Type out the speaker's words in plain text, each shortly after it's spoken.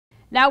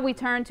Now we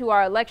turn to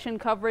our election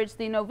coverage.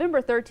 The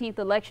November 13th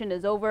election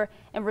is over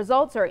and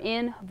results are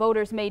in.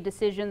 Voters made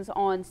decisions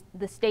on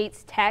the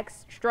state's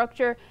tax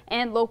structure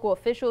and local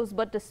officials,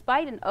 but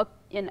despite an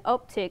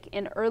uptick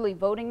in early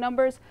voting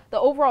numbers, the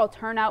overall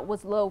turnout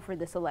was low for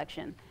this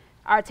election.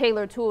 Our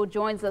Taylor Toole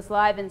joins us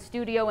live in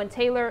studio. And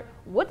Taylor,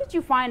 what did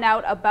you find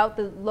out about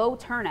the low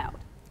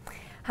turnout?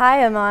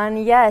 Hi,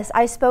 Aman. Yes,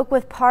 I spoke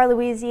with PAR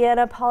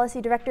Louisiana Policy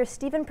Director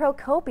Stephen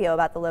Procopio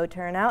about the low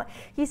turnout.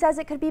 He says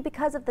it could be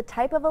because of the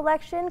type of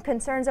election,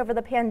 concerns over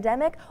the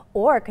pandemic,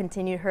 or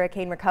continued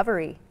hurricane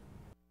recovery.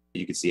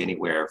 You could see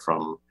anywhere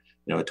from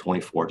a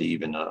 24 to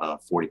even a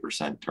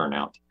 40%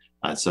 turnout.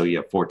 So yeah,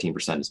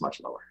 14% is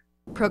much lower.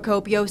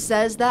 Procopio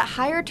says that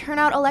higher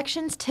turnout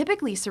elections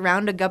typically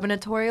surround a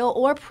gubernatorial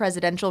or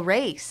presidential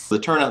race. The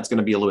turnout's going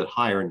to be a little bit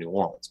higher in New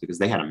Orleans because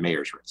they had a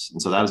mayor's race, and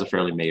so that was a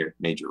fairly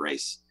major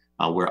race.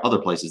 Where other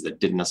places that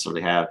didn't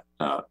necessarily have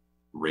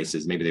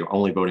races, maybe they were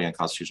only voting on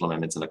constitutional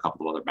amendments and a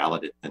couple of other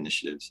ballot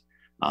initiatives,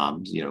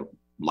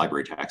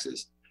 library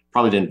taxes,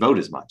 probably didn't vote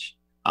as much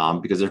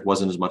because there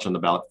wasn't as much on the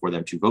ballot for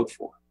them to vote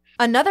for.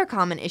 Another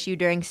common issue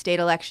during state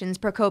elections,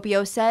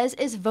 Procopio says,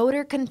 is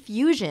voter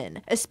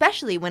confusion,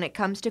 especially when it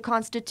comes to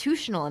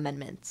constitutional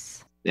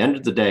amendments. At the end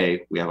of the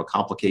day, we have a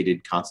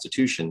complicated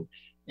constitution,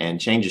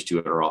 and changes to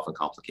it are often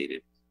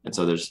complicated. And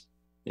so there's,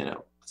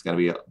 it's got to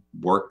be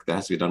work that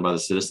has to be done by the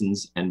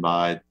citizens and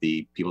by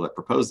the people that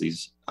propose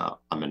these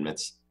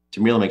amendments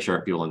to really make sure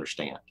people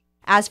understand.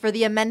 As for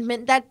the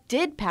amendment that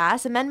did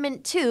pass,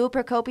 Amendment 2,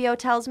 Procopio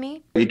tells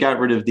me, it got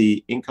rid of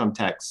the income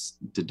tax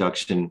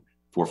deduction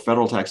for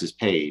federal taxes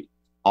paid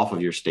off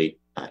of your state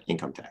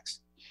income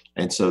tax.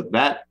 And so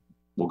that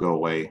will go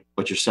away,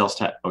 but your sales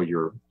tax or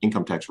your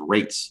income tax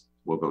rates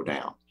will go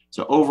down.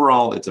 So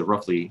overall, it's a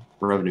roughly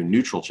revenue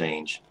neutral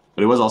change,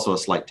 but it was also a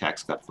slight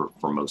tax cut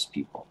for most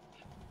people.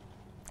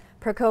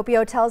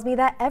 Procopio tells me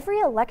that every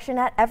election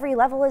at every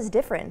level is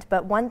different,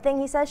 but one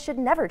thing he says should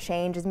never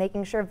change is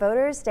making sure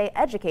voters stay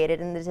educated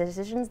in the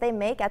decisions they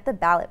make at the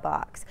ballot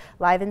box.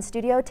 Live in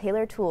studio,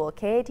 Taylor Toole,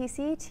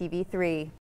 KATC TV3.